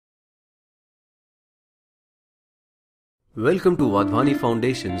Welcome to Vadhvani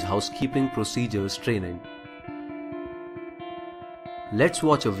Foundation's Housekeeping Procedures Training. Let's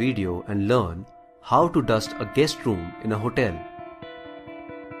watch a video and learn how to dust a guest room in a hotel.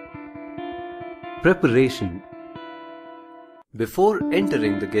 Preparation. Before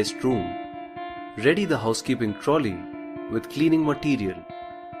entering the guest room, ready the housekeeping trolley with cleaning material.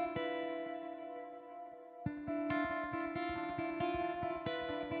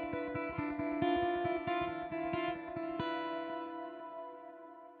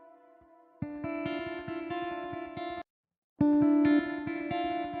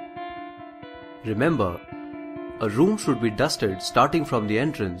 Remember, a room should be dusted starting from the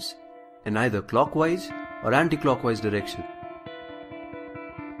entrance in either clockwise or anti-clockwise direction.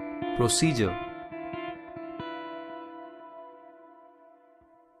 Procedure.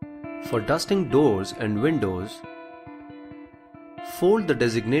 For dusting doors and windows, fold the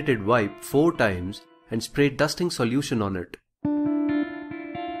designated wipe 4 times and spray dusting solution on it.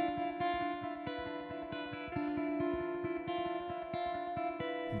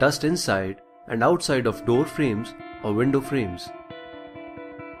 Dust inside and outside of door frames or window frames.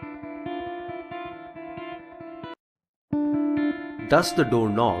 Dust the door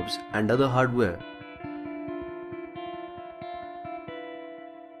knobs and other hardware.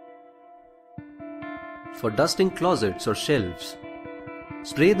 For dusting closets or shelves,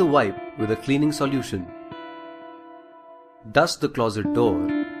 spray the wipe with a cleaning solution. Dust the closet door,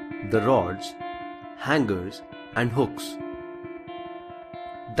 the rods, hangers and hooks.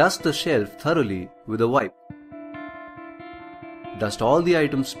 Dust the shelf thoroughly with a wipe. Dust all the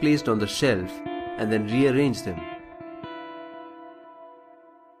items placed on the shelf and then rearrange them.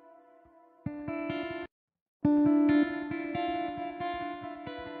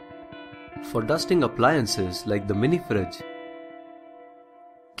 For dusting appliances like the mini fridge,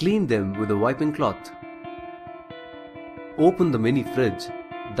 clean them with a wiping cloth. Open the mini fridge,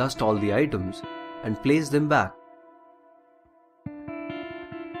 dust all the items and place them back.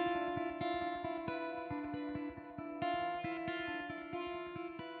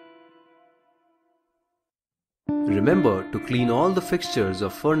 Remember to clean all the fixtures or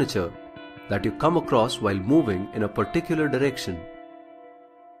furniture that you come across while moving in a particular direction.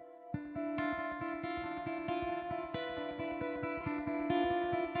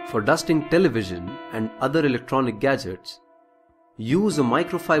 For dusting television and other electronic gadgets, use a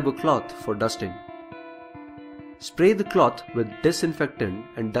microfiber cloth for dusting. Spray the cloth with disinfectant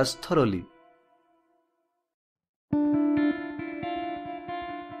and dust thoroughly.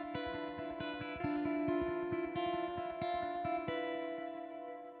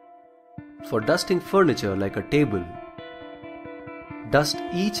 For dusting furniture like a table, dust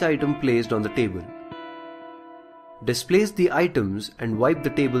each item placed on the table. Displace the items and wipe the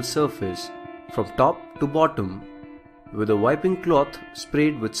table surface from top to bottom with a wiping cloth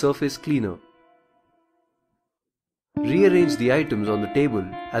sprayed with surface cleaner. Rearrange the items on the table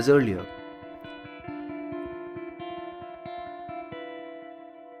as earlier.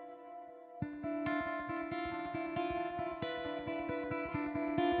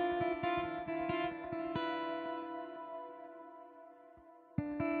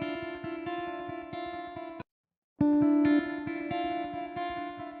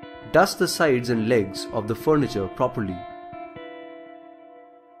 Dust the sides and legs of the furniture properly.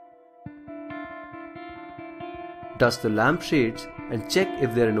 Dust the lampshades and check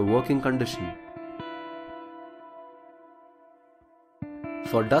if they are in a working condition.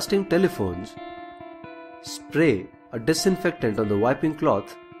 For dusting telephones, spray a disinfectant on the wiping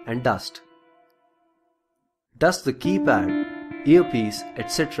cloth and dust. Dust the keypad, earpiece,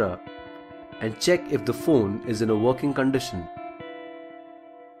 etc. and check if the phone is in a working condition.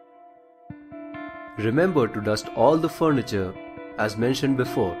 Remember to dust all the furniture as mentioned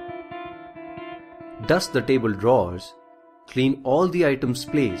before. Dust the table drawers, clean all the items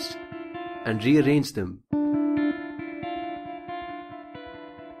placed and rearrange them.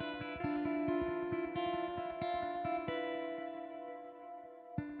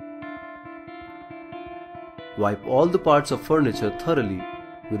 Wipe all the parts of furniture thoroughly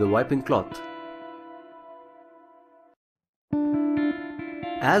with a wiping cloth.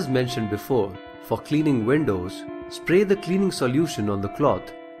 As mentioned before, for cleaning windows, spray the cleaning solution on the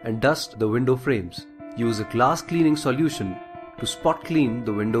cloth and dust the window frames. Use a glass cleaning solution to spot clean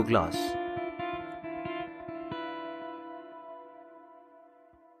the window glass.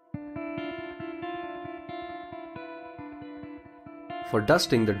 For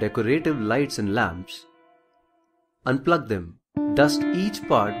dusting the decorative lights and lamps, unplug them. Dust each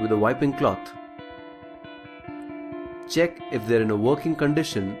part with a wiping cloth. Check if they are in a working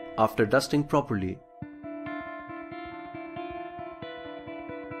condition after dusting properly.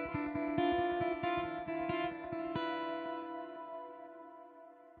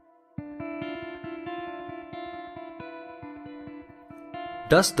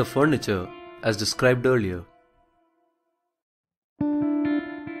 Dust the furniture as described earlier.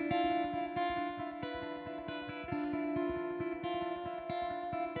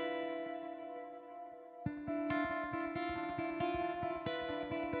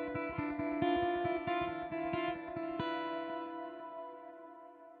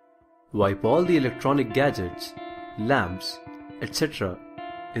 Wipe all the electronic gadgets, lamps, etc.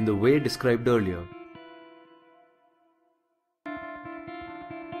 in the way described earlier.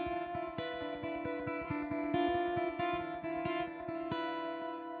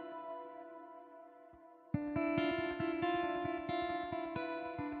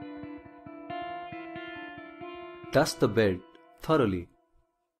 Dust the bed thoroughly.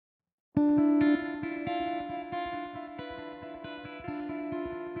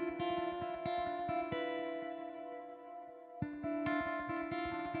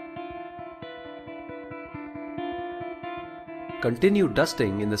 Continue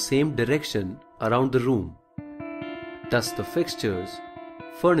dusting in the same direction around the room. Dust the fixtures,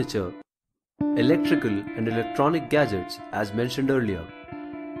 furniture, electrical and electronic gadgets as mentioned earlier.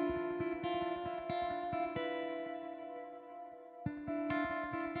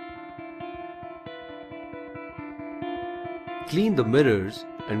 Clean the mirrors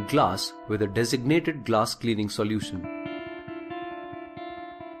and glass with a designated glass cleaning solution.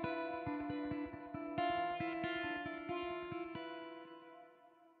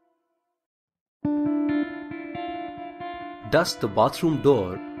 Dust the bathroom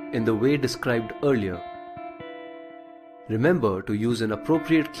door in the way described earlier. Remember to use an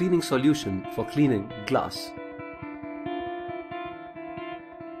appropriate cleaning solution for cleaning glass.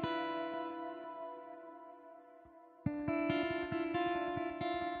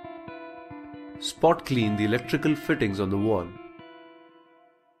 Spot clean the electrical fittings on the wall.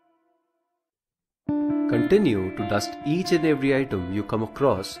 Continue to dust each and every item you come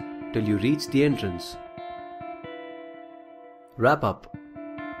across till you reach the entrance. Wrap up.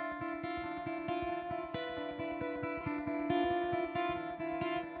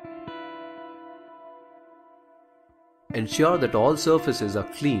 Ensure that all surfaces are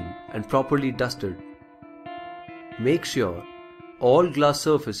clean and properly dusted. Make sure all glass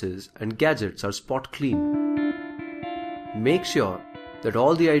surfaces and gadgets are spot clean. Make sure that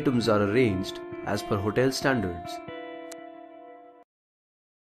all the items are arranged as per hotel standards.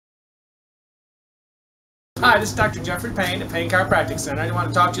 Hi, this is Dr. Jeffrey Payne at Payne Chiropractic Center. I want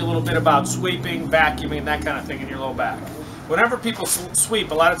to talk to you a little bit about sweeping, vacuuming, that kind of thing in your low back. Whenever people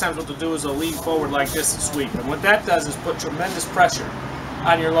sweep, a lot of times what they'll do is they'll lean forward like this and sweep. And what that does is put tremendous pressure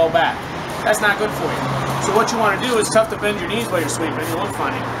on your low back. That's not good for you. So what you want to do is tough to bend your knees while you're sweeping. You look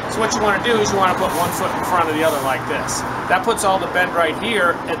funny. So what you want to do is you want to put one foot in front of the other like this. That puts all the bend right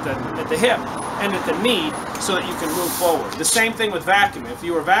here at the hip and at the knee so that you can move forward. The same thing with vacuuming. If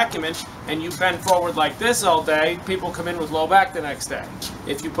you were vacuuming and you bend forward like this all day, people come in with low back the next day.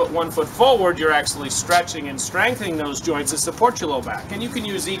 If you put one foot forward, you're actually stretching and strengthening those joints to support your low back. And you can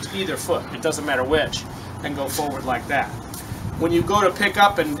use either foot, it doesn't matter which, and go forward like that. When you go to pick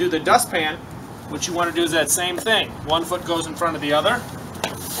up and do the dustpan, what you want to do is that same thing. One foot goes in front of the other,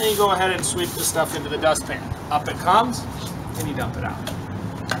 and you go ahead and sweep the stuff into the dustpan. Up it comes, and you dump it out.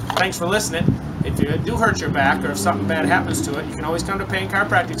 Thanks for listening. If you do hurt your back or if something bad happens to it, you can always come to Payne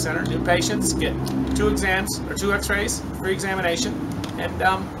Chiropractic Center. New patients get 2 exams or 2 x-rays, free examination, and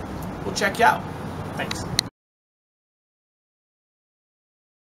we'll check you out. Thanks.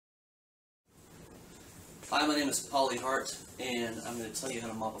 Hi, my name is Polly Hart, and I'm going to tell you how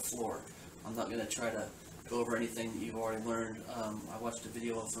to mop a floor. I'm not going to try to go over anything that you've already learned. I watched a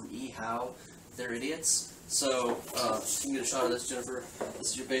video from eHow. They're idiots. So, you can get a shot of this, Jennifer.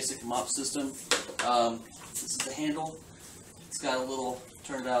 This is your basic mop system. This is the handle. It's got a little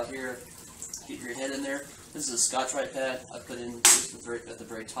turnabout here. Get your head in there. This is a Scotch-Brite pad I put in just at the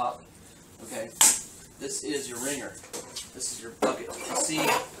very top. Okay. This is your ringer. This is your bucket. You see,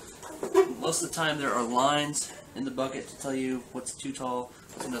 most of the time there are lines in the bucket to tell you what's too tall,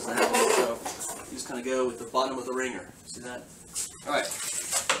 what's doesn't have it. So you just kind of go with the bottom of the ringer. See that? Alright.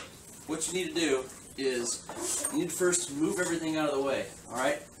 What you need to do is you need to first move everything out of the way.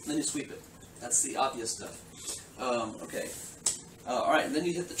 Alright? Then you sweep it. That's the obvious stuff. Okay. Alright, and then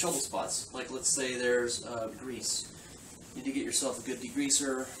you hit the trouble spots. Like let's say there's grease. You need to get yourself a good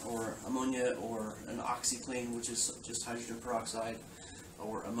degreaser or ammonia or an OxyClean, which is just hydrogen peroxide,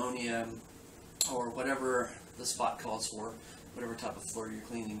 or ammonia, or whatever the spot calls for, whatever type of floor you're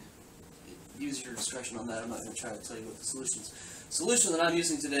cleaning. Use your discretion on that. I'm not going to try to tell you what the solution that I'm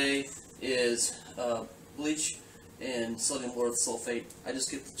using today is bleach and sodium lauryl sulfate. I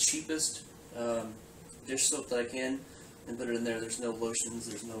just get the cheapest dish soap that I can. and put it in there. There's no lotions,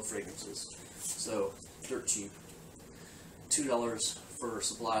 there's no fragrances. So, dirt cheap. $2 for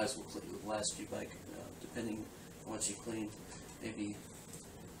supplies will last you, like, depending on what you clean, maybe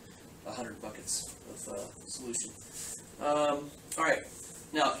 100 buckets of solution. Alright,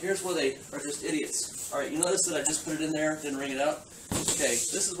 now here's where they are just idiots. Alright, you notice that I just put it in there, didn't wring it out? Okay,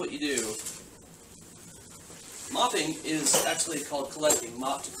 this is what you do. Mopping is actually called collecting,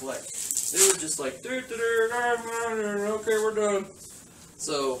 mop to collect. They were just like, okay, we're done.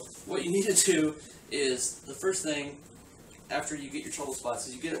 So, what you need to do is, the first thing after you get your trouble spots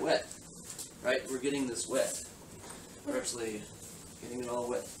is you get it wet. Right? We're getting this wet. We're actually getting it all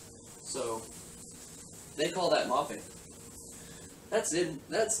wet. So, they call that mopping. That's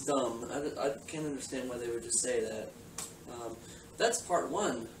dumb. I can't understand why they would just say that. That's part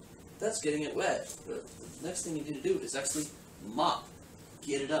one. That's getting it wet. The next thing you need to do is actually mop.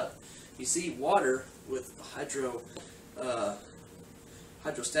 Get it up. You see, water with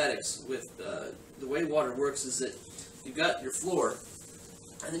hydrostatics, with the way water works is that you've got your floor,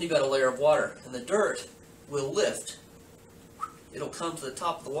 and then you've got a layer of water, and the dirt will lift. It'll come to the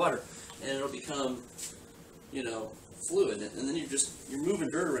top of the water, and it'll become, you know, fluid, and then you're moving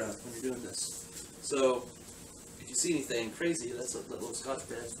dirt around when you're doing this. So, if you see anything crazy, that's what that little Scotch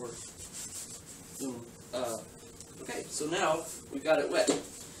pad's for. Boom. Okay, so now we've got it wet.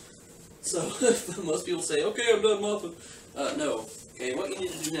 So, most people say, okay, I'm done mopping. No. Okay, what you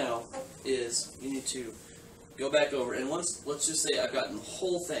need to do now is you need to go back over, and let's just say I've gotten the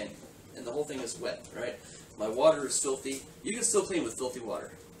whole thing, and the whole thing is wet, right? My water is filthy. You can still clean with filthy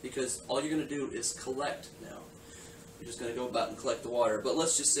water, because all you're going to do is collect now. You're just going to go about and collect the water. But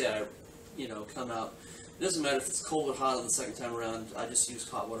let's just say I, come out. It doesn't matter if it's cold or hot on the second time around. I just use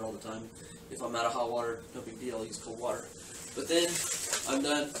hot water all the time. If I'm out of hot water, no big deal, I'll use cold water. But then, I'm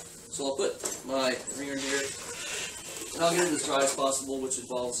done. So I'll put my wringer in here, and I'll get it as dry as possible, which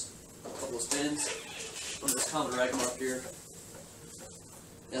involves a couple of spins on this common rag mop here.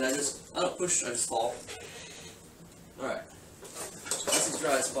 And I don't push, I just fall. Alright. That's as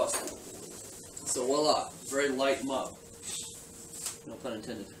dry as possible. So voila, very light mop. No pun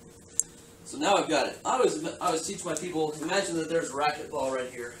intended. So now I've got it. I always teach my people, imagine that there's a racquetball right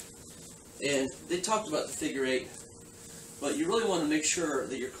here. And they talked about the figure 8. But you really want to make sure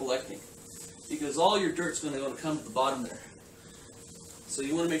that you're collecting, because all your dirt's going to come to the bottom there. So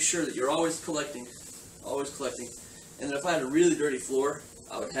you want to make sure that you're always collecting. And then if I had a really dirty floor,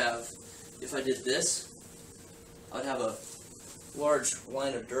 I would have, if I did this, I'd have a large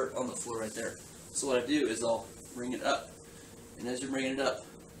line of dirt on the floor right there. So what I do is I'll bring it up, and as you're bringing it up,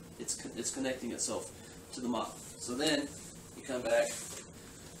 it's connecting itself to the mop. So then you come back,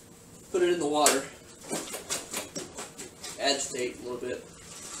 put it in the water, agitate a little bit,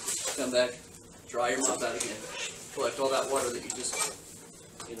 come back, dry your mop out again, collect all that water that you just,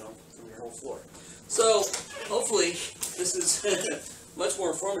 from your whole floor. So, hopefully, this is much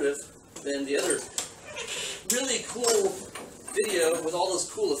more informative than the other really cool video with all those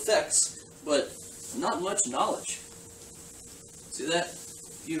cool effects, but not much knowledge. See that?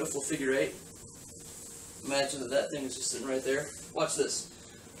 Beautiful figure 8. Imagine that thing is just sitting right there. Watch this.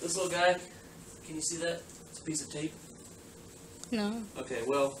 This little guy, can you see that? It's a piece of tape. No. Okay,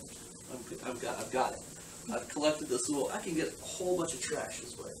 well, I've got it. I've collected this little. I can get a whole bunch of trash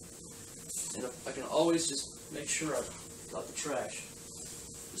this way, and I can always just make sure I've got the trash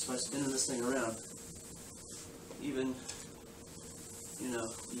just by spinning this thing around. Even, new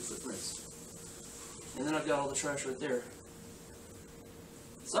footprints, and then I've got all the trash right there.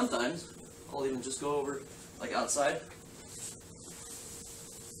 Sometimes I'll even just go over, like outside.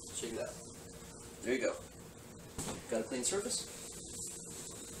 Check it out. There you go. Got a clean surface.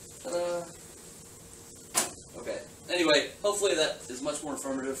 Ta-da! Okay. Anyway, hopefully that is much more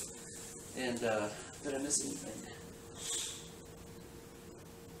informative. And did I miss anything?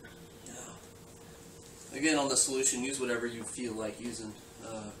 No. Again, on the solution, use whatever you feel like using.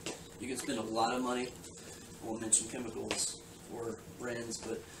 You can spend a lot of money. I won't mention chemicals or brands,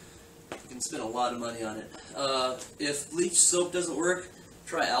 but you can spend a lot of money on it. If bleach soap doesn't work,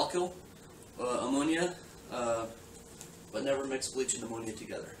 try alkyl, ammonia. But never mix bleach and ammonia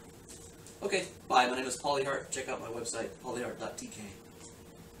together. Okay, bye. My name is Paulie Hart. Check out my website, pauliehart.tk.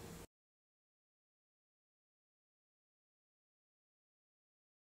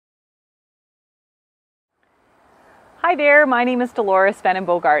 Hi there, my name is Dolores Van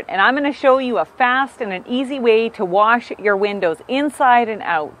Bogart, and I'm going to show you a fast and an easy way to wash your windows inside and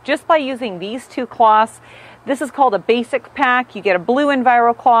out just by using these two cloths. This is called a basic pack. You get a blue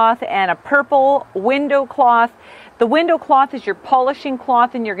Enviro cloth and a purple window cloth. The window cloth is your polishing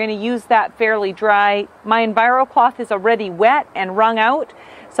cloth, and you're going to use that fairly dry. My Enviro cloth is already wet and wrung out,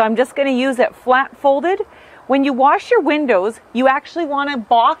 so I'm just going to use it flat folded. When you wash your windows, you actually want to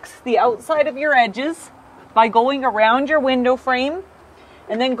box the outside of your edges by going around your window frame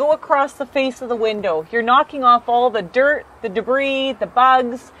and then go across the face of the window. You're knocking off all the dirt, the debris, the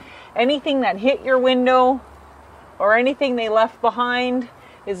bugs, anything that hit your window or anything they left behind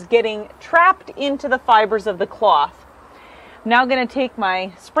is getting trapped into the fibers of the cloth. I'm now going to take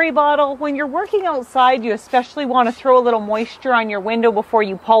my spray bottle. When you're working outside, you especially want to throw a little moisture on your window before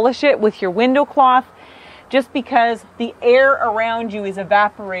you polish it with your window cloth, just because the air around you is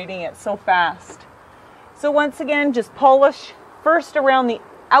evaporating it so fast. So once again, just polish first around the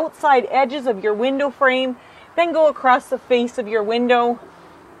outside edges of your window frame, then go across the face of your window.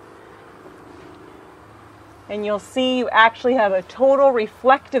 And you'll see you actually have a total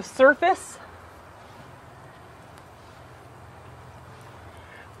reflective surface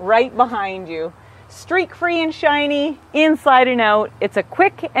right behind you. Streak free and shiny, inside and out. It's a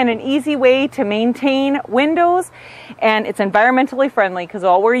quick and an easy way to maintain windows, and it's environmentally friendly because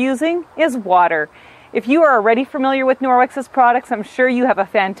all we're using is water. If you are already familiar with Norwex's products, I'm sure you have a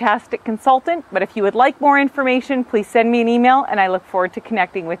fantastic consultant, but if you would like more information, please send me an email and I look forward to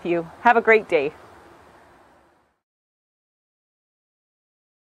connecting with you. Have a great day.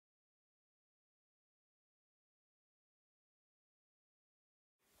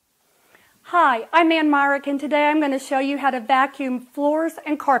 Hi, I'm Ann Myrick, and today I'm going to show you how to vacuum floors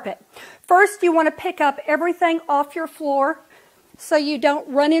and carpet. First, you want to pick up everything off your floor so you don't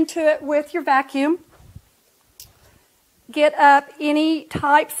run into it with your vacuum. Get up any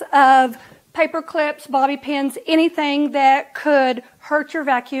types of paper clips, bobby pins, anything that could hurt your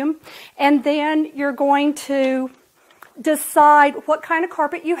vacuum. And then you're going to decide what kind of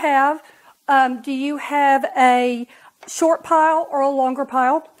carpet you have. Do you have a short pile or a longer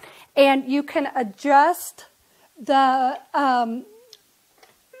pile? And you can adjust the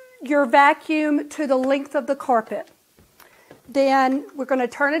your vacuum to the length of the carpet. Then we're going to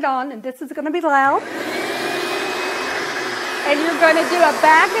turn it on, and this is going to be loud. And you're going to do a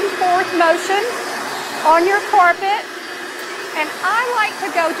back and forth motion on your carpet. And I like to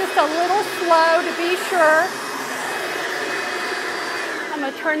go just a little slow to be sure. I'm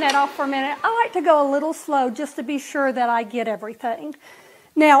going to turn that off for a minute. I like to go a little slow just to be sure that I get everything.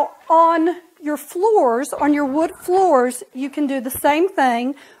 Now, on your floors, on your wood floors, you can do the same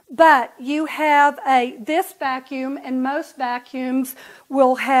thing, but you have this vacuum, and most vacuums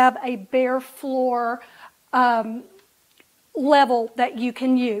will have a bare floor level that you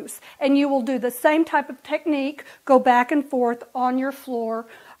can use. And you will do the same type of technique, go back and forth on your floor,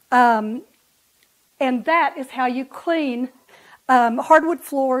 and that is how you clean hardwood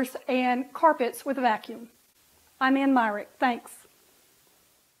floors and carpets with a vacuum. I'm Ann Myrick. Thanks.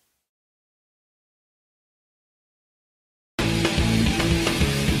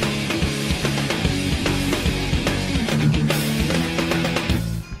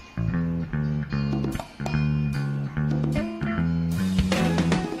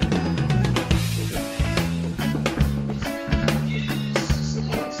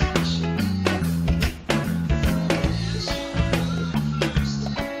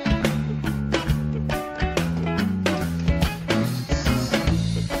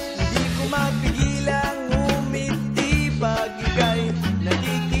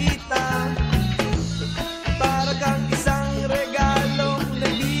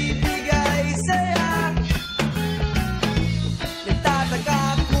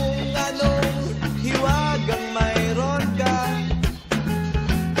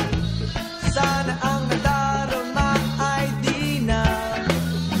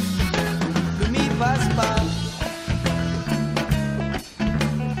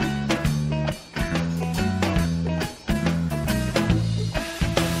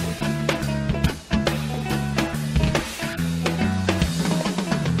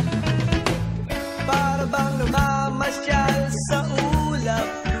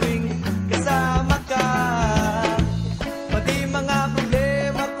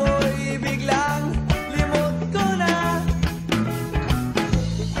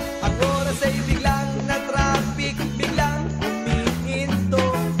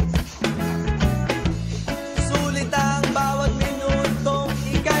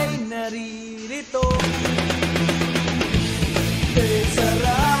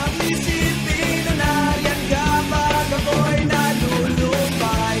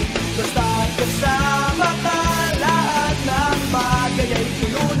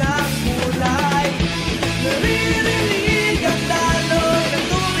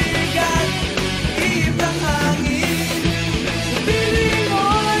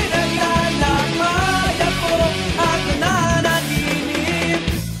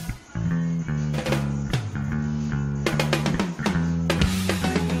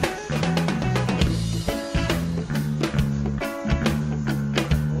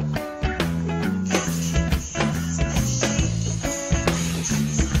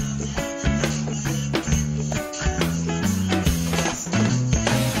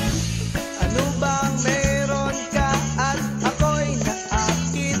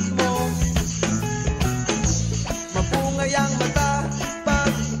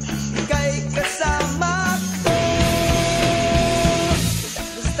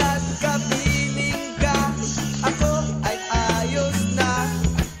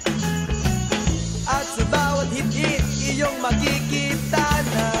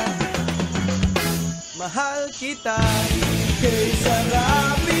 mahal kita. Kay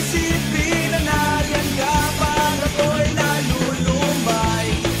sarap isipin na nariyan ka pag ako'y nalulumbay.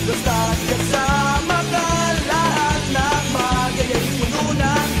 Basta't kasama ka, lahat ng bagay ay puno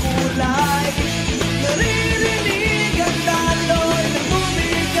ng kulay. Naririnig ang daloy ng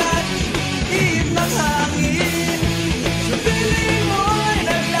bumigat, ihip ng hangin. Sa piling mo'y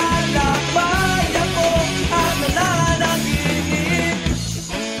naglalakbay, ako ang nananaginip.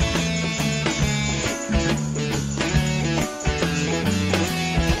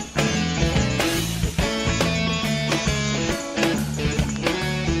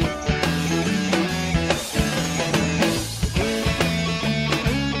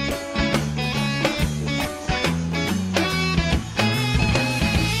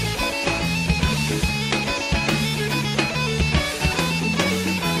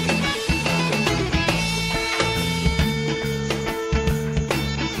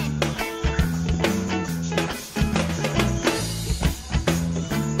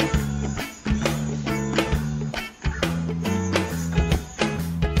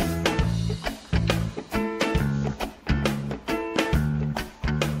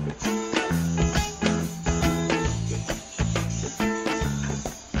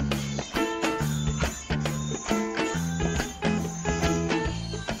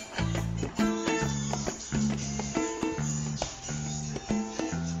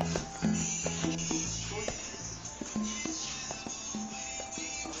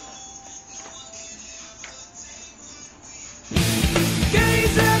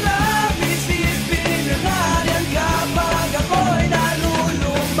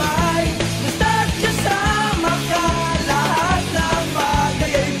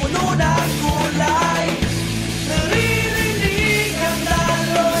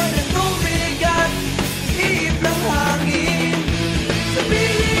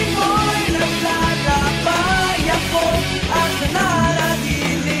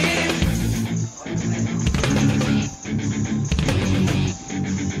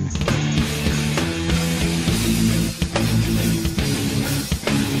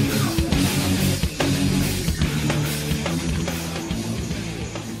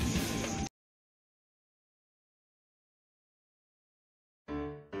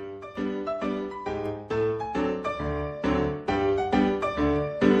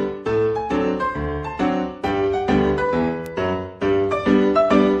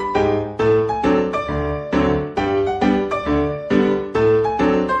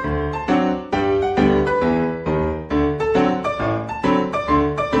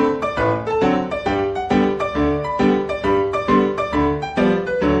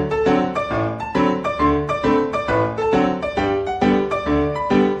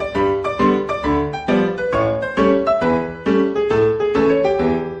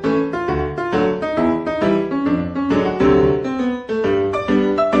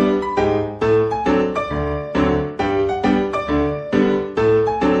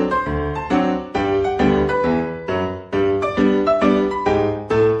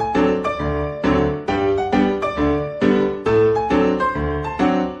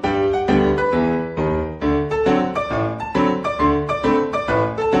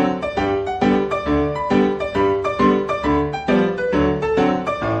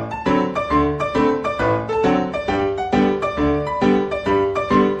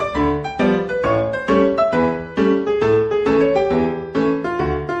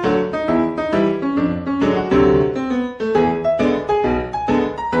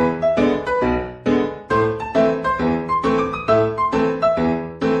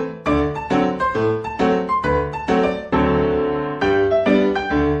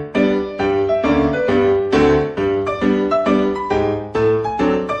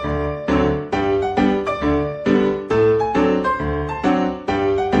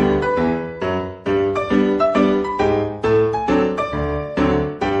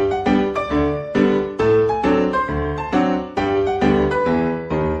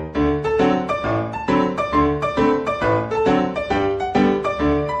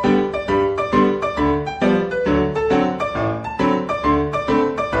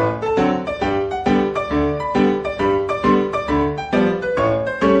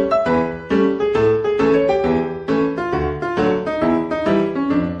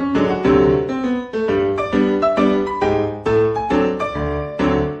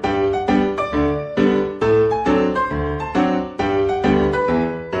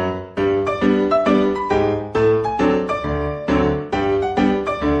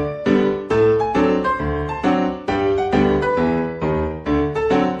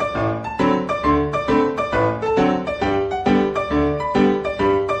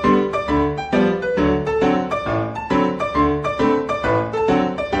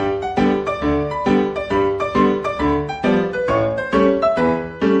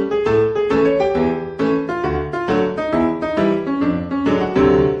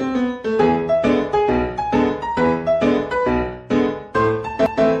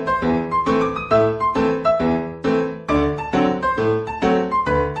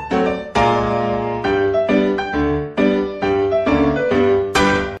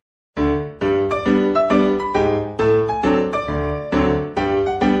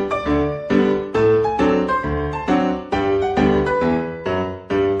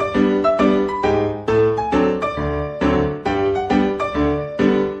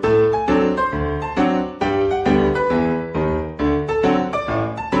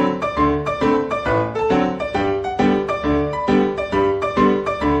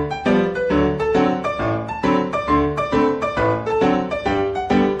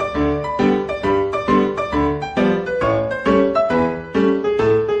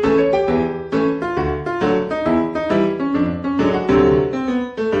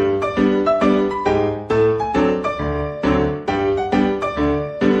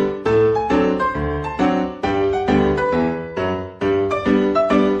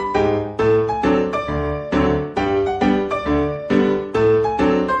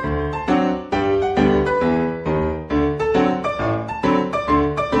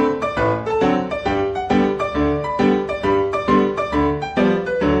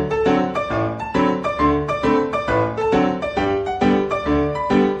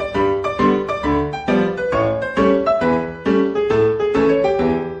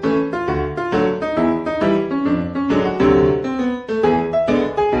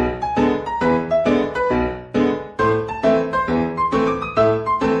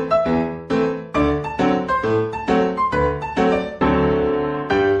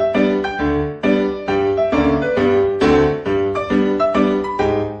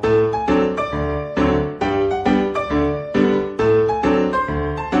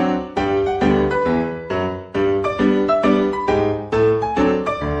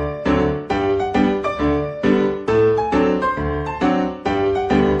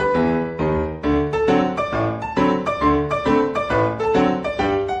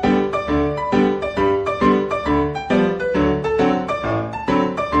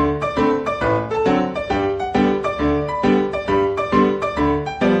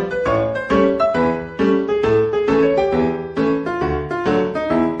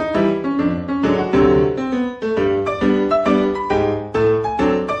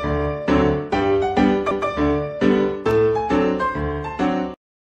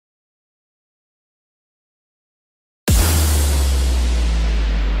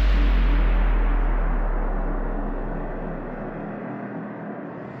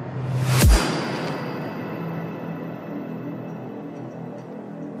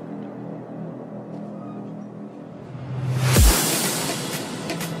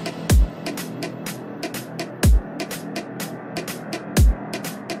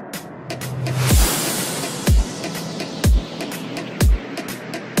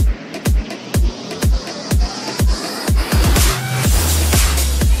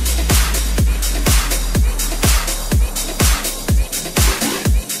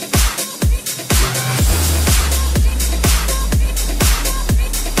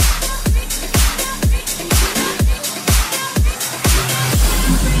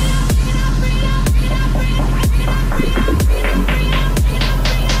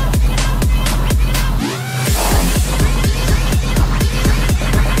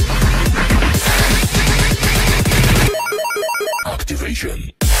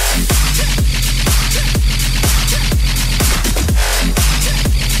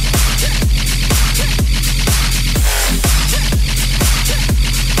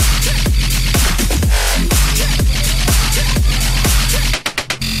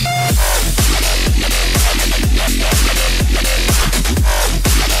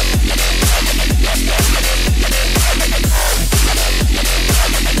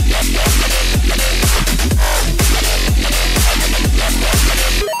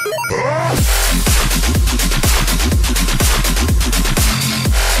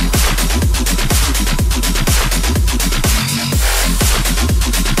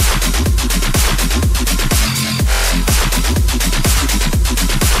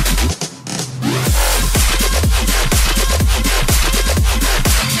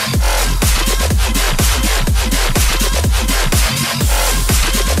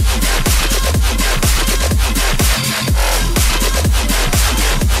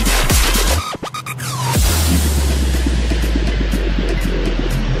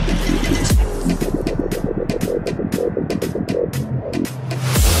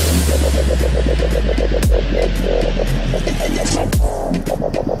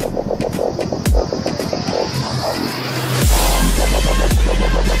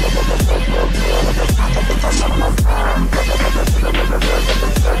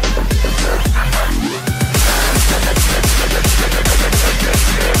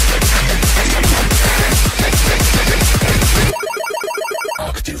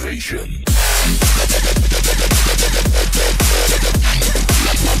 Activation.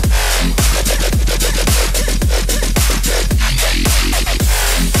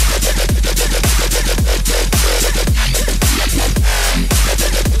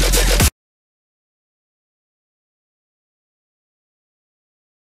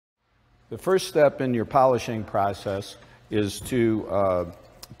 The first step in your polishing process is to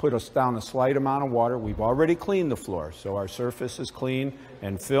put us down a slight amount of water. We've already cleaned the floor, so our surface is clean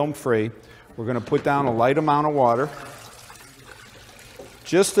and film-free. We're going to put down a light amount of water,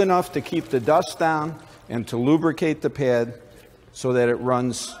 just enough to keep the dust down and to lubricate the pad so that it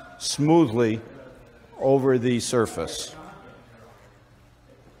runs smoothly over the surface.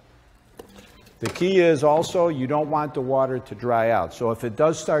 The key is also you don't want the water to dry out. So if it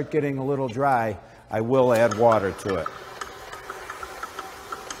does start getting a little dry, I will add water to it.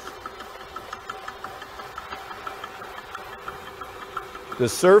 The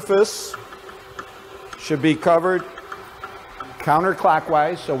surface should be covered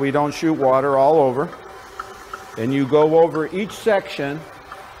counterclockwise so we don't shoot water all over. And you go over each section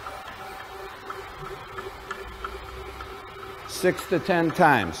 6 to 10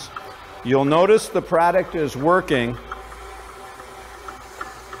 times. You'll notice the product is working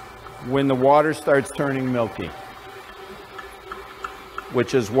when the water starts turning milky,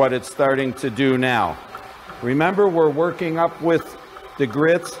 which is what it's starting to do now. Remember, we're working up with the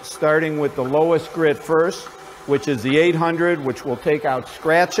grits, starting with the lowest grit first, which is the 800, which will take out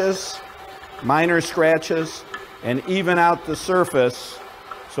scratches, minor scratches, and even out the surface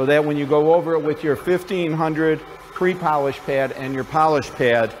so that when you go over it with your 1500 pre-polish pad and your polish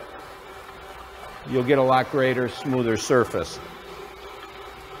pad, you'll get a lot greater, smoother surface.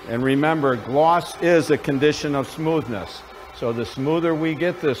 And remember, gloss is a condition of smoothness. So the smoother we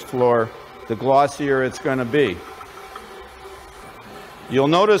get this floor, the glossier it's going to be. You'll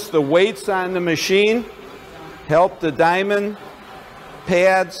notice the weights on the machine help the diamond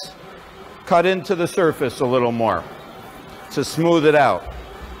pads cut into the surface a little more to smooth it out.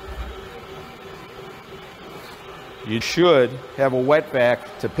 You should have a wet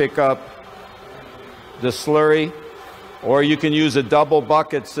vac to pick up the slurry, or you can use a double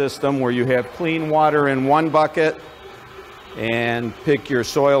bucket system where you have clean water in one bucket and pick your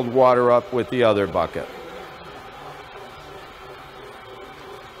soiled water up with the other bucket.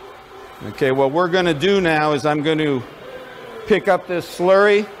 Okay, what we're going to do now is I'm going to pick up this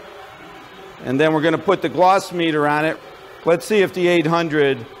slurry and then we're going to put the gloss meter on it. Let's see if the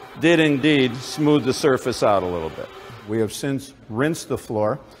 800 did indeed smooth the surface out a little bit. We have since rinsed the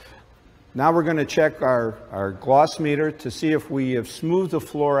floor. Now we're going to check our gloss meter to see if we have smoothed the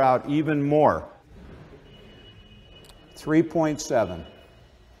floor out even more. 3.7.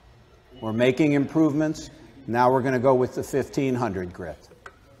 We're making improvements. Now we're going to go with the 1500 grit.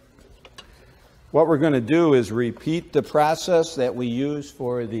 What we're going to do is repeat the process that we use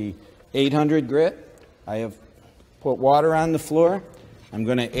for the 800 grit. I have put water on the floor. I'm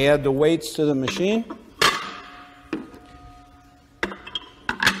going to add the weights to the machine.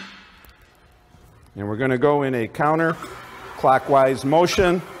 And we're going to go in a counterclockwise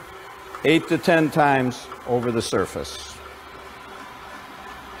motion 8 to 10 times over the surface.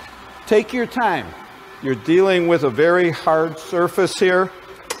 Take your time. You're dealing with a very hard surface here.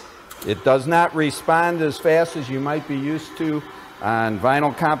 It does not respond as fast as you might be used to on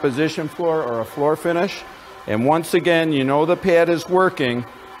vinyl composition floor or a floor finish. And once again, you know the pad is working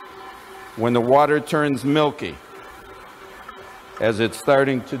when the water turns milky, as it's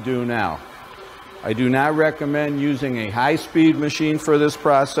starting to do now. I do not recommend using a high-speed machine for this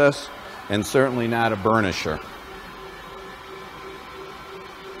process, and certainly not a burnisher.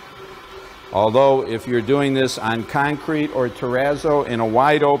 Although, if you're doing this on concrete or terrazzo in a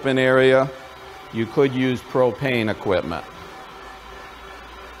wide open area, you could use propane equipment.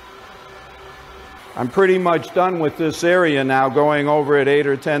 I'm pretty much done with this area now, going over it 8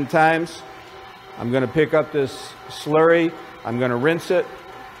 or 10 times. I'm going to pick up this slurry, I'm going to rinse it,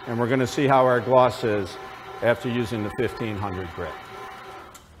 and we're going to see how our gloss is after using the 1500 grit.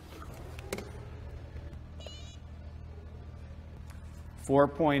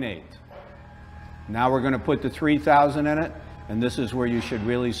 .8. Now we're going to put the 3000 in it, and this is where you should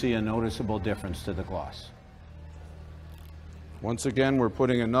really see a noticeable difference to the gloss. Once again, we're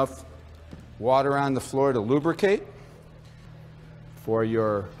putting enough water on the floor to lubricate. For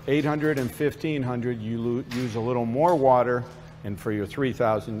your 800 and 1500, you use a little more water, and for your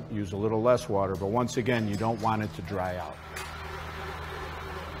 3000, use a little less water. But once again, you don't want it to dry out.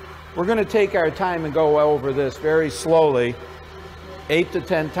 We're going to take our time and go over this very slowly, 8 to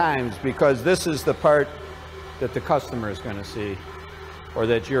 10 times, because this is the part that the customer is going to see or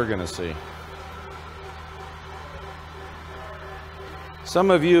that you're going to see. Some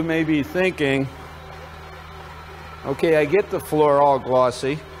of you may be thinking, okay, I get the floor all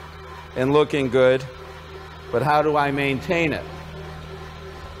glossy and looking good, but how do I maintain it?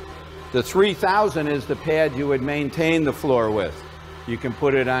 The 3000 is the pad you would maintain the floor with. You can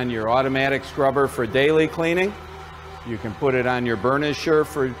put it on your automatic scrubber for daily cleaning. You can put it on your burnisher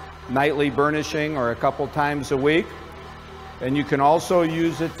for nightly burnishing or a couple times a week. And you can also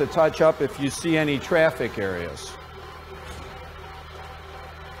use it to touch up if you see any traffic areas.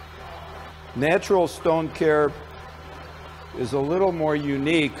 Natural stone care is a little more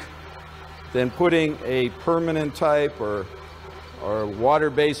unique than putting a permanent type or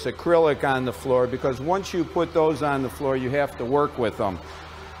water-based acrylic on the floor, because once you put those on the floor, you have to work with them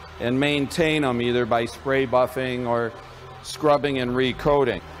and maintain them either by spray buffing or scrubbing and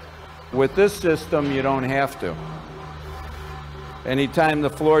recoating. With this system, you don't have to. Anytime the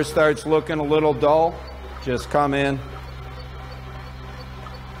floor starts looking a little dull, just come in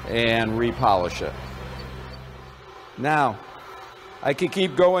and repolish it. Now, I could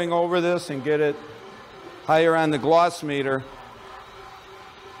keep going over this and get it higher on the gloss meter,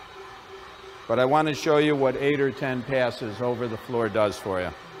 but I want to show you what 8 or 10 passes over the floor does for you.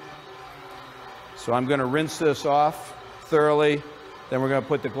 So I'm going to rinse this off thoroughly, then we're going to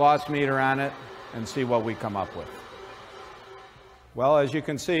put the gloss meter on it and see what we come up with. Well, as you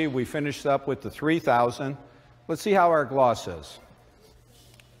can see, we finished up with the 3000. Let's see how our gloss is.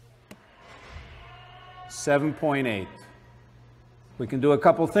 7.8. We can do a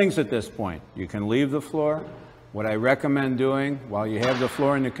couple things at this point. You can leave the floor. What I recommend doing while you have the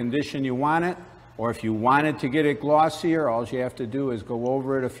floor in the condition you want it, or if you wanted to get it glossier, all you have to do is go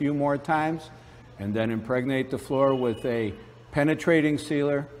over it a few more times and then impregnate the floor with a penetrating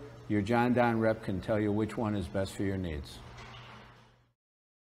sealer. Your John Don rep can tell you which one is best for your needs.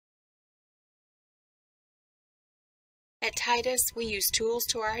 At Titus, we use tools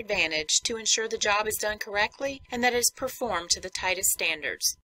to our advantage to ensure the job is done correctly and that it is performed to the Titus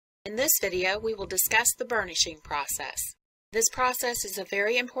standards. In this video, we will discuss the burnishing process. This process is a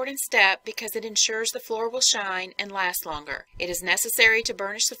very important step because it ensures the floor will shine and last longer. It is necessary to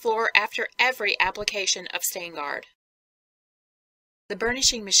burnish the floor after every application of stain guard. The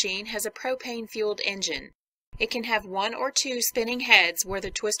burnishing machine has a propane-fueled engine. It can have 1 or 2 spinning heads where the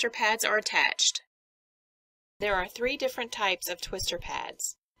twister pads are attached. There are 3 different types of twister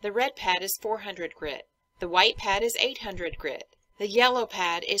pads. The red pad is 400 grit. The white pad is 800 grit. The yellow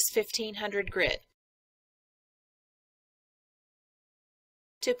pad is 1500 grit.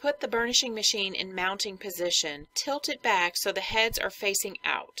 To put the burnishing machine in mounting position, tilt it back so the heads are facing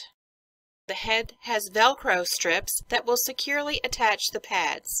out. The head has Velcro strips that will securely attach the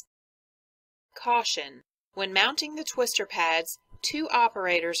pads. Caution: when mounting the twister pads, 2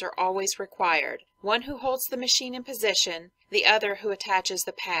 operators are always required, one who holds the machine in position, the other who attaches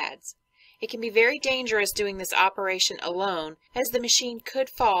the pads. It can be very dangerous doing this operation alone, as the machine could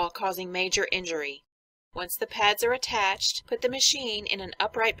fall, causing major injury. Once the pads are attached, put the machine in an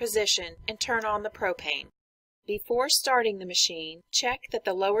upright position and turn on the propane. Before starting the machine, check that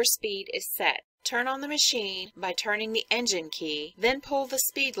the lower speed is set. Turn on the machine by turning the engine key, then pull the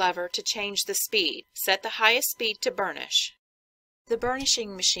speed lever to change the speed. Set the highest speed to burnish. The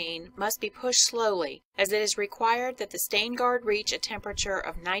burnishing machine must be pushed slowly, as it is required that the stain guard reach a temperature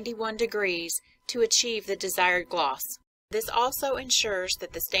of 91 degrees to achieve the desired gloss. This also ensures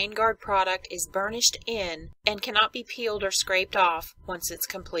that the stain guard product is burnished in and cannot be peeled or scraped off once it's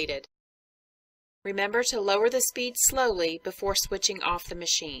completed. Remember to lower the speed slowly before switching off the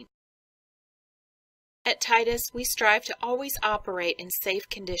machine. At Titus, we strive to always operate in safe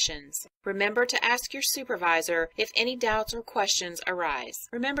conditions. Remember to ask your supervisor if any doubts or questions arise.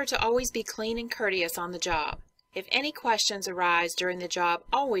 Remember to always be clean and courteous on the job. If any questions arise during the job,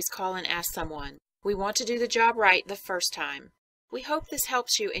 always call and ask someone. We want to do the job right the first time. We hope this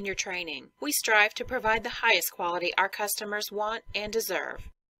helps you in your training. We strive to provide the highest quality our customers want and deserve.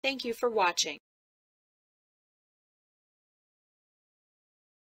 Thank you for watching.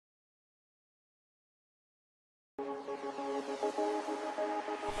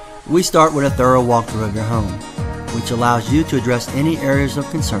 We start with a thorough walkthrough of your home, which allows you to address any areas of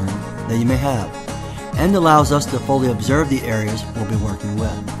concern that you may have, and allows us to fully observe the areas we'll be working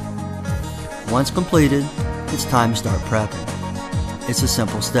with. Once completed, it's time to start prepping. It's a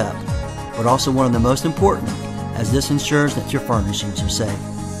simple step, but also one of the most important, as this ensures that your furnishings are safe.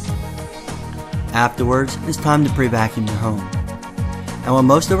 Afterwards, it's time to pre-vacuum your home. And while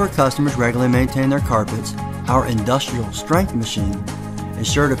most of our customers regularly maintain their carpets, our industrial strength machine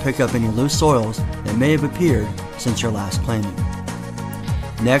is sure to pick up any loose soils that may have appeared since your last cleaning.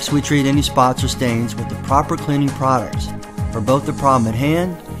 Next, we treat any spots or stains with the proper cleaning products for both the problem at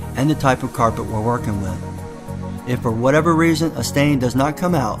hand and the type of carpet we're working with. If for whatever reason a stain does not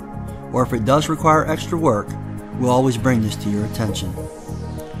come out, or if it does require extra work, we'll always bring this to your attention.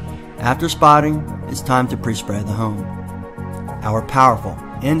 After spotting, it's time to pre-spray the home. Our powerful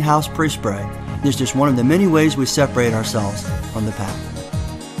in-house pre-spray is just one of the many ways we separate ourselves from the pack.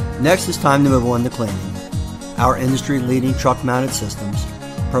 Next, it's time to move on to cleaning. Our industry-leading truck-mounted systems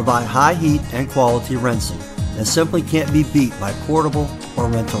provide high heat and quality rinsing that simply can't be beat by portable or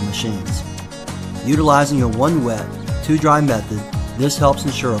rental machines. Utilizing a one wet, two dry method, this helps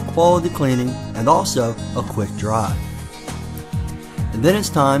ensure a quality cleaning and also a quick dry. And then it's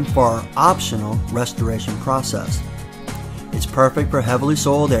time for our optional restoration process. It's perfect for heavily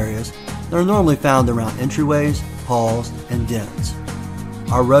soiled areas that are normally found around entryways, halls, and dens.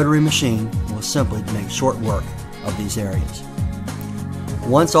 Our rotary machine will simply make short work of these areas.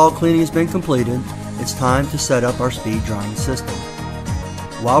 Once all cleaning has been completed, it's time to set up our speed drying system.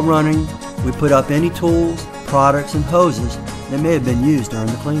 While running, we put up any tools, products, and hoses that may have been used during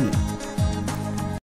the cleaning.